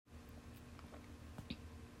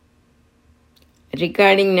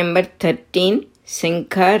Recording number 13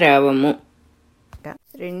 శంఖారావము.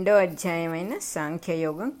 రెండో అధ్యాయమైన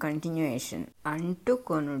సాంఖ్యయోగం continuation.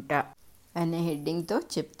 అంటుకొనుట అనే హెడ్డింగ్తో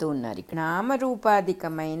చెప్తూ ఉన్నారు.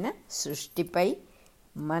 నామరూపాధికమైన సృష్టిపై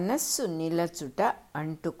మనస్సు నిలచుట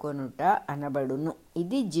అంటుకొనుట అనబడును.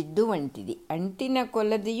 ఇది జిడ్డు వంటిది. అంటిన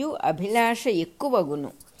కొలదియు అభిలాష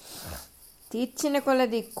ఎక్కువగును. తీర్చిన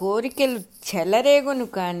కొలది కోరికలు చెలరేగును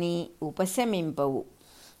కానీ ఉపశమింపవు.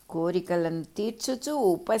 కోరికలను తీర్చుచు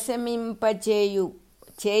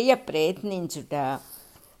చేయ ప్రయత్నించుట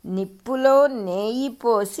నిప్పులో నెయ్యి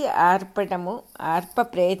పోసి ఆర్ప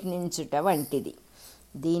ప్రయత్నించుట వంటిది.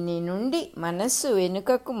 దీని నుండి మనస్సు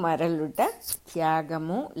వెనుకకు మరలుట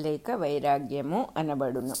త్యాగము లేక వైరాగ్యము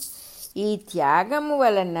అనబడును. ఈ త్యాగము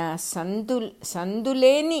వలన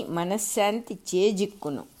సందులేని మనశ్శాంతి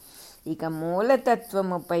చేజిక్కును. ఇక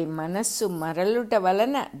మూలతత్వముపై మనస్సు మరలుట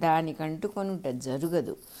వలన దానికంటుకొనుట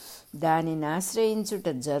జరుగదు, దానిని ఆశ్రయించుట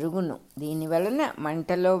జరుగును. దీనివలన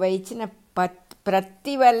మంటలో వైచిన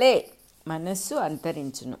ప్రత్తి వలె మనస్సు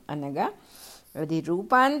అంతరించును, అనగా అది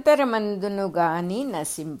రూపాంతరమందును గాని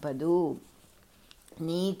నశింపదు.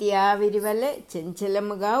 నీటి ఆవిరి వలె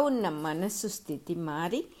చంచలముగా ఉన్న మనస్సు స్థితి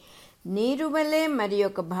మారి నీరు వలె మరి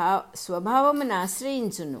ఒక స్వభావమును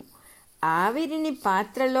ఆశ్రయించును. ఆవిరిని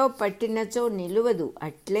పాత్రలో పట్టినచో నిలువదు.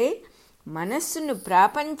 అట్లే మనస్సును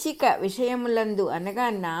ప్రాపంచిక విషయములందు అనగా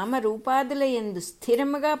నామరూపాదుల యందు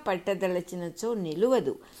స్థిరముగా పట్టదలచినచో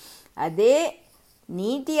నిలువదు. అదే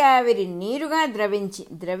నీటి ఆవిరి నీరుగా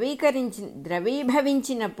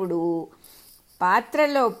ద్రవీభవించినప్పుడు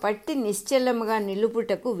పాత్రలో పట్టి నిశ్చలముగా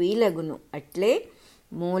నిలుపుటకు వీలగును. అట్లే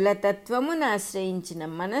మూలతత్వమును ఆశ్రయించిన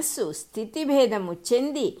మనస్సు స్థితిభేదము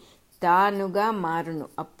చెంది తానుగా మారును.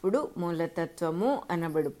 అప్పుడు మూలతత్వము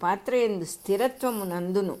అనబడు పాత్ర యందు స్థిరత్వము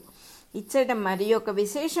నందును. ఇచ్చట మరి ఒక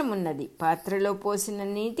విశేషమున్నది. పాత్రలో పోసిన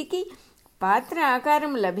నీటికి పాత్ర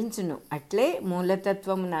ఆకారం లభించును. అట్లే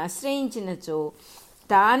మూలతత్వమును ఆశ్రయించినచో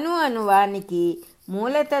తాను అనువానికి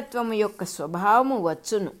మూలతత్వము యొక్క స్వభావము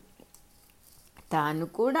వచ్చును. తాను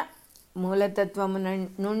కూడా మూలతత్వము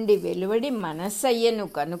నుండి వెలువడి మనస్సయ్యను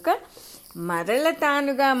కనుక మరల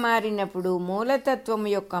తానుగా మారినప్పుడు మూలతత్వము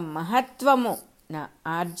యొక్క మహత్వము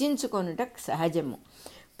ఆర్జించుకొనుట సహజము.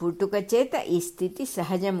 పుట్టుక చేత ఈ స్థితి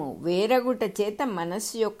సహజము, వేరగుట చేత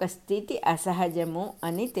మనస్సు యొక్క స్థితి అసహజము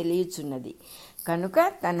అని తెలియచున్నది. కనుక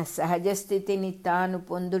తన సహజ స్థితిని తాను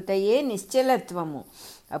పొందుటయే నిశ్చలత్వము.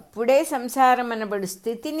 అప్పుడే సంసారమనబడు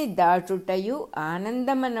స్థితిని దాటుటయు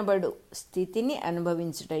ఆనందమనబడు స్థితిని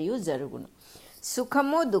అనుభవించుటయు జరుగును.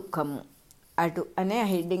 సుఖము దుఃఖము అటు అనే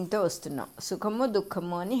హెడ్డింగ్తో వస్తున్నాం. సుఖము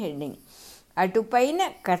దుఃఖము అని హెడ్డింగ్. అటుపైన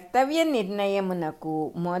కర్తవ్య నిర్ణయమునకు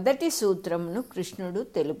మొదటి సూత్రమును కృష్ణుడు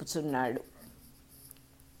తెలుపుచున్నాడు.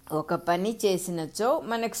 ఒక పని చేసినచో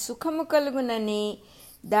మనకు సుఖము కలుగునని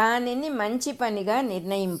దానిని మంచి పనిగా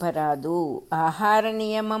నిర్ణయింపరాదు. ఆహార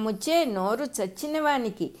నియమముచే నోరు చచ్చిన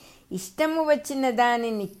వానికి ఇష్టము వచ్చిన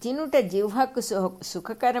దానిని తినుట జిహ్వకు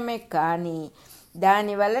సుఖకరమే కానీ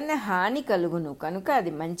దాని వలన హాని కలుగును, కనుక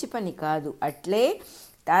అది మంచి పని కాదు. అట్లే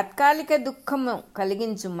తాత్కాలిక దుఃఖము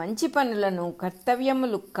కలిగించు మంచి పనులను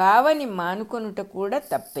కర్తవ్యములు కావని మానుకొనుట కూడా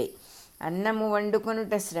తప్పే. అన్నము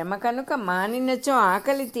వండుకొనుట శ్రమ కనుక మానినచో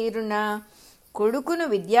ఆకలి తీరునా? కొడుకును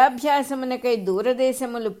విద్యాభ్యాసమునకై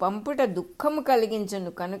దూరదేశములు పంపుట దుఃఖము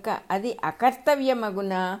కలిగించును కనుక అది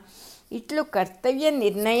అకర్తవ్యమగునా? ఇట్లు కర్తవ్య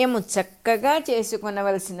నిర్ణయము చక్కగా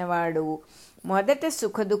చేసుకొనవలసిన వాడు మొదట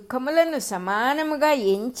సుఖదుఖములను సమానముగా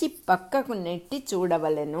ఎంచి పక్కకు నెట్టి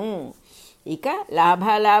చూడవలెను. ఇక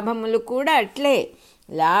లాభాలాభములు కూడా అట్లే.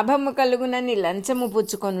 లాభము కలుగునని లంచము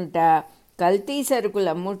పుచ్చుకొనుట, కల్తీ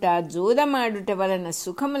సరుకులమ్ముట, జూదమాడుట వలన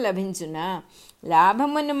సుఖము లభించునా?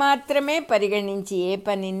 లాభమును మాత్రమే పరిగణించి ఏ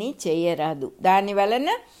పనిని చేయరాదు, దాని వలన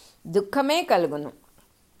దుఃఖమే కలుగును.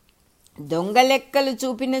 దొంగ లెక్కలు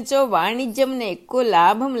చూపినచో వాణిజ్యమున ఎక్కువ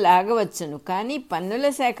లాభం లాగవచ్చును, కానీ పన్నుల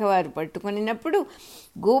శాఖ వారు పట్టుకొనినప్పుడు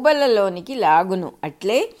గూబలలోనికి లాగును.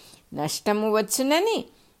 అట్లే నష్టము వచ్చునని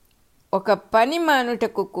ఒక పని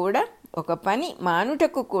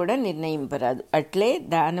మానుటకు కూడా నిర్ణయింపరాదు. అట్లే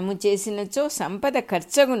దానము చేసినచో సంపద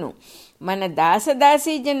ఖర్చగును. మన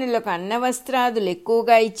దాసదాసీజనులకు అన్నవస్త్రాదులు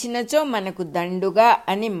ఎక్కువగా ఇచ్చినచో మనకు దండుగా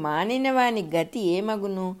అని మానిన వాని గతి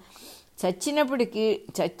ఏమగును?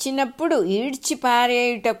 చచ్చినప్పుడు ఈడ్చి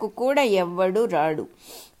పారేయుటకు కూడా ఎవ్వడు రాడు.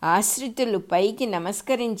 ఆశ్రితులు పైకి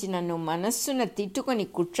నమస్కరించినను మనస్సున తిట్టుకొని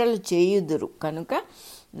కుట్రలు చేయుదురు కనుక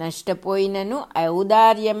నష్టపోయినను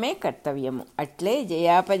ఔదార్యమే కర్తవ్యము. అట్లే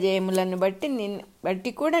జయాపజయములను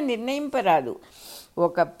బట్టి కూడా నిర్ణయింపరాదు.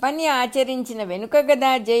 ఒక పని ఆచరించిన వెనుక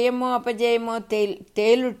గదా జయమో అపజయమో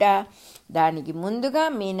తేలుట. దానికి ముందుగా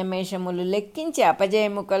మీనమేషములు లెక్కించి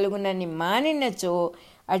అపజయము కలుగునని మానినచో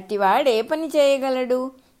అట్టివాడే పని చేయగలడు?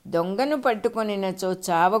 దొంగను పట్టుకొనినచో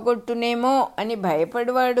చావగొట్టునేమో అని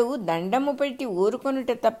భయపడువాడు దండము పెట్టి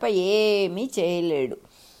ఊరుకొనుట తప్ప ఏమీ చేయలేడు.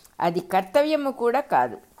 అది కర్తవ్యము కూడా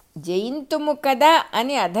కాదు. జయింతుము కదా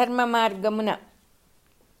అని అధర్మ మార్గమున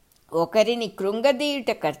ఒకరిని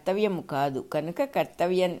కృంగదీయుట కర్తవ్యము కాదు. కనుక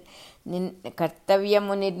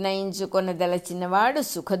కర్తవ్యము నిర్ణయించుకొనదలచినవాడు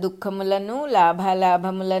సుఖదుఖములను,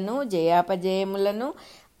 లాభాలాభములను, జయాపజయములను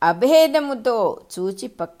అభేదముతో చూచి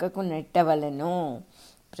పక్కకు నెట్టవలెను.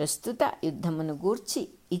 ప్రస్తుత యుద్ధమును గూర్చి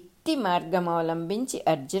ఇట్టి మార్గమవలంబించి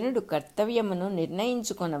అర్జునుడు కర్తవ్యమును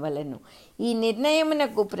నిర్ణయించుకొనవలెను. ఈ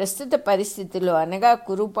నిర్ణయమునకు ప్రస్తుత పరిస్థితిలో అనగా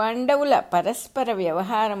కురుపాండవుల పరస్పర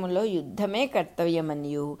వ్యవహారములో యుద్ధమే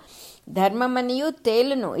కర్తవ్యమనియు ధర్మమనియు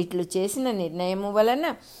తేలును. ఇట్లు చేసిన నిర్ణయము వలన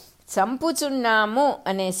చంపుచున్నాము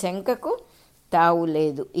అనే శంకకు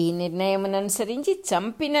తావులేదు. ఈ నిర్ణయముననుసరించి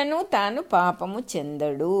చంపినను తాను పాపము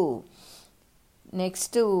చెందడు.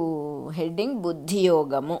 Next heading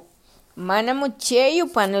బుద్ధియోగము. మనము చేయు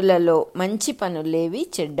పనులలో మంచి పనులేవి,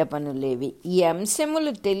 చెడ్డ పనులేవి? ఈ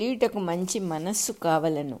అంశములు తెలియుటకు మంచి మనస్సు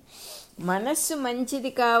కావలను. మనస్సు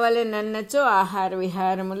మంచిది కావలనన్నచో ఆహార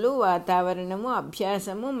విహారములు, వాతావరణము,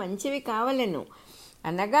 అభ్యాసము మంచివి కావలను.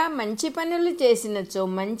 అనగా మంచి పనులు చేసినచో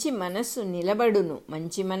మంచి మనస్సు నిలబడును.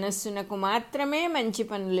 మంచి మనస్సునకు మాత్రమే మంచి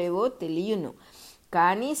పనులేవో తెలియను.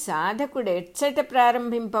 కానీ సాధకుడు ఎచ్చట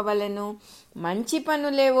ప్రారంభింపవలను? మంచి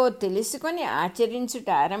పనులేవో తెలుసుకొని ఆచరించుట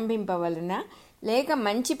ఆరంభింపవలనా, లేక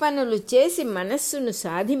మంచి పనులు చేసి మనస్సును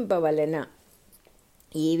సాధింపవలనా?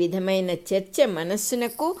 ఈ విధమైన చర్చ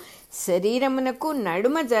మనస్సునకు శరీరమునకు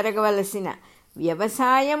నడుమ జరగవలసిన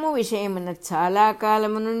వ్యవసాయము విషయమున చాలా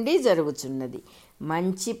కాలము నుండి జరుగుచున్నది.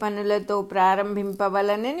 మంచి పనులతో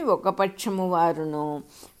ప్రారంభింపవలనని ఒక పక్షము వారును,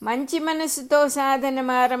 మంచి మనసుతో సాధన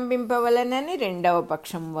ఆరంభింపవలనని రెండవ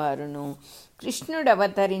పక్షం వారును కృష్ణుడు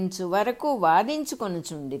అవతరించు వరకు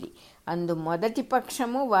వాదించుకొనుచుండిరి. అందు మొదటి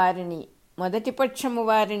పక్షము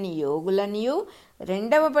వారిని యోగులనియు,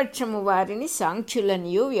 రెండవ పక్షము వారిని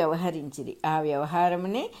సాంఖ్యులనియు వ్యవహరించిరి. ఆ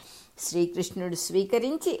వ్యవహారమునే శ్రీకృష్ణుడు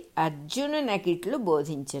స్వీకరించి అర్జునునకిట్లు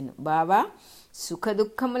బోధించెను. బావా,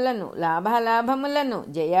 సుఖదుఖములను, లాభాలాభములను,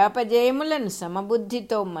 జయాపజయములను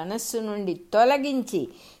సమబుద్ధితో మనస్సు నుండి తొలగించి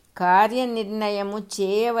కార్యనిర్ణయము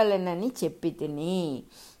చేయవలనని చెప్పితిని.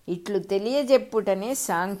 ఇట్లు తెలియజెప్పుటనే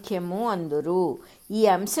సాంఖ్యము అందురు. ఈ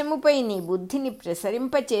అంశముపై నీ బుద్ధిని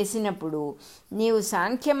ప్రసరింపచేసినప్పుడు నీవు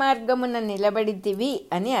సాంఖ్య మార్గమున నిలబడితివి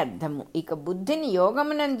అని అర్థము. ఇక బుద్ధిని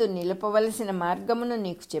యోగమునందు నిలపవలసిన మార్గమును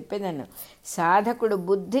నీకు చెప్పెదను. సాధకుడు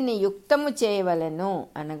బుద్ధిని యుక్తము చేయవలెను,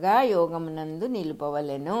 అనగా యోగమునందు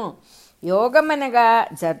నిలుపవలెను. యోగమనగా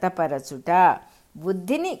జతపరచుట.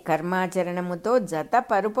 బుద్ధిని కర్మాచరణముతో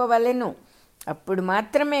జతపరుపవలెను. అప్పుడు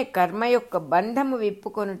మాత్రమే కర్మ యొక్క బంధము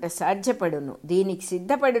విప్పుకొనుట సాధ్యపడును. దీనికి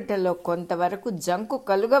సిద్ధపడుటలో కొంతవరకు జంకు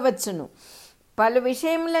కలుగవచ్చును. పలు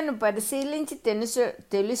విషయములను పరిశీలించి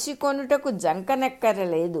తెలుసుకొనుటకు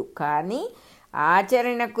జంకనక్కరలేదు, కానీ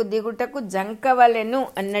ఆచరణకు దిగుటకు జంకవలెను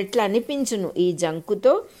అన్నట్లు అనిపించును. ఈ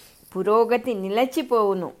జంకుతో పురోగతి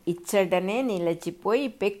నిలచిపోవును. ఇచ్చటనే నిలచిపోయి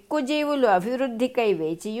పెక్కు జీవులు అభివృద్ధికై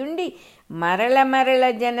వేచియుండి మరల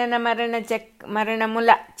జనన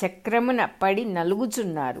మరణముల చక్రమున పడి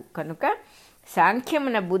నలుగుచున్నారు. కనుక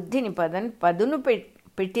సాంఖ్యమున బుద్ధిని పదును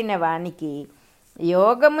పెట్టిన వానికి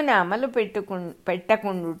యోగమున అమలు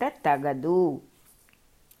పెట్టకుండుట తగదు.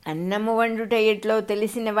 అన్నము వండుట ఎట్లో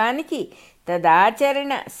తెలిసిన వానికి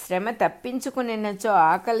తదాచరణ శ్రమ తప్పించుకునినచో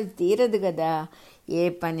ఆకలి తీరదు గదా. ఏ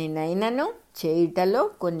పనినైనను చేయుటలో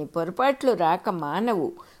కొన్ని పొరపాట్లు రాక మానవు,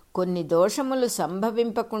 కొన్ని దోషములు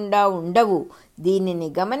సంభవింపకుండా ఉండవు. దీనిని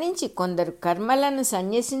గమనించి కొందరు కర్మలను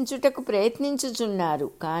సన్యసించుటకు ప్రయత్నించుచున్నారు.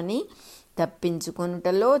 కానీ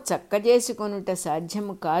తప్పించుకొనుటలో చక్కజేసుకొనుట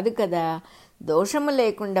సాధ్యము కాదు కదా. దోషము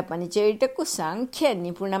లేకుండా పనిచేయుటకు సాంఖ్య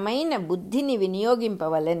నిపుణమైన బుద్ధిని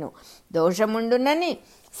వినియోగింపవలెను. దోషముండునని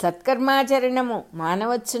సత్కర్మాచరణము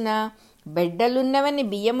మానవచ్చునా? బెడ్డలున్నవని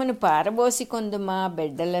బియ్యమును పారబోసి కొందుమా?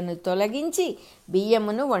 బెడ్డలను తొలగించి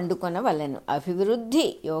బియ్యమును వండుకొనవలెను. అభివృద్ధి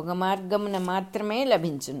యోగ మార్గమున మాత్రమే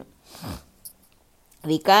లభించును.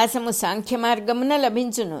 వికాసము సాంఖ్య మార్గమున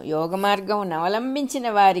లభించును. యోగ మార్గమును అవలంబించిన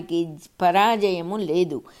వారికి పరాజయము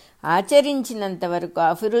లేదు. ఆచరించినంత వరకు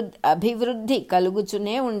అభివృద్ధి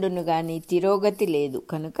కలుగుచునే ఉండును గాని తిరోగతి లేదు.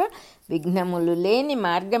 కనుక విఘ్నములు లేని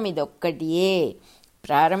మార్గం ఇదొక్కటియే.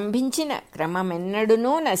 ప్రారంభించిన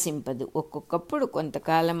క్రమమెన్నడునూ నశింపదు. ఒక్కొక్కప్పుడు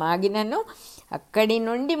కొంతకాలం ఆగినను అక్కడి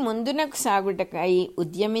నుండి ముందునకు సాగుటకై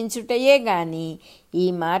ఉద్యమించుటయే గాని ఈ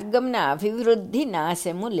మార్గమున అభివృద్ధి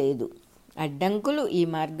నాశము లేదు. అడ్డంకులు ఈ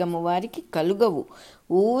మార్గము వారికి కలుగవు.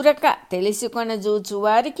 ఊరక తెలుసుకొనజూచు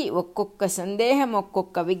వారికి ఒక్కొక్క సందేహం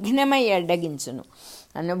ఒక్కొక్క విఘ్నమై అడ్డగించును.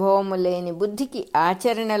 అనుభవము లేని బుద్ధికి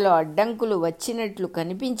ఆచరణలో అడ్డంకులు వచ్చినట్లు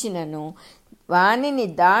కనిపించినను వానిని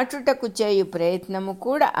దాటుటకు చేయు ప్రయత్నము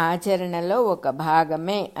కూడా ఆచరణలో ఒక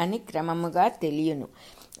భాగమే అని క్రమముగా తెలియను.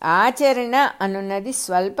 ఆచరణ అనున్నది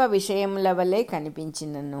స్వల్ప విషయముల వలె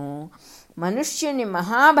కనిపించినను మనుష్యుని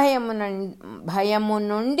భయము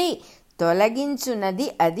నుండి తొలగించున్నది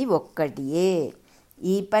అది ఒక్కటియే.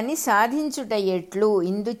 ఈ పని సాధించుట ఎట్లు,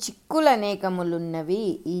 ఇందు చిక్కులనేకములున్నవి,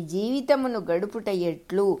 ఈ జీవితమును గడుపుట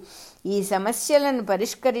ఎట్లు, ఈ సమస్యలను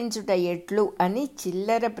పరిష్కరించుట ఎట్లు అని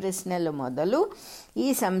చిల్లర ప్రశ్నలు మొదలు ఈ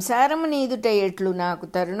సంసారము నీదుట ఎట్లు, నాకు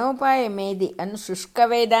తరుణోపాయమేది అను శుష్క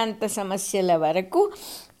వేదాంత సమస్యల వరకు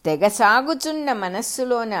తెగసాగుచున్న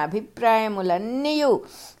మనస్సులోని అభిప్రాయములన్నీయు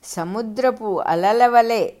సముద్రపు అలల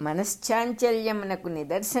వలె మనశ్చాంచల్యమునకు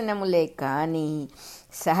నిదర్శనములే కాని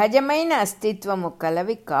సహజమైన అస్తిత్వము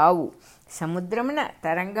కలవి కావు. సముద్రమున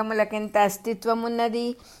తరంగములకెంత అస్తిత్వమున్నది?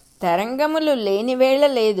 తరంగములు లేని వేళ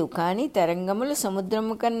లేదు, కానీ తరంగములు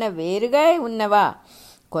సముద్రము కన్నా వేరుగా ఉన్నవా?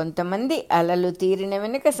 కొంతమంది అలలు తీరిన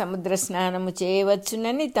వెనుక సముద్ర స్నానము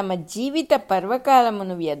చేయవచ్చునని తమ జీవిత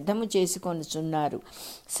పర్వకాలమును వ్యర్థము చేసుకొనుచున్నారు.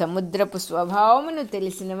 సముద్రపు స్వభావమును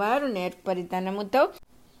తెలిసిన వారు నేర్పరితనముతో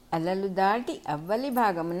అలలు దాటి అవ్వలి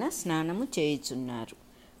భాగమున స్నానము చేయుచున్నారు.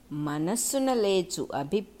 మనస్సున లేచు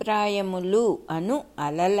అభిప్రాయములు అను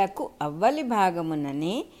అలలకు అవ్వలి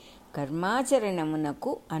భాగముననే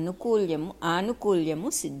కర్మాచరణమునకు ఆనుకూల్యము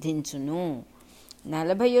సిద్ధించును.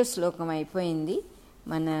 40వ శ్లోకం అయిపోయింది.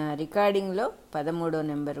 మన రికార్డింగ్లో 13వ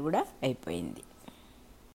నెంబర్ కూడా అయిపోయింది.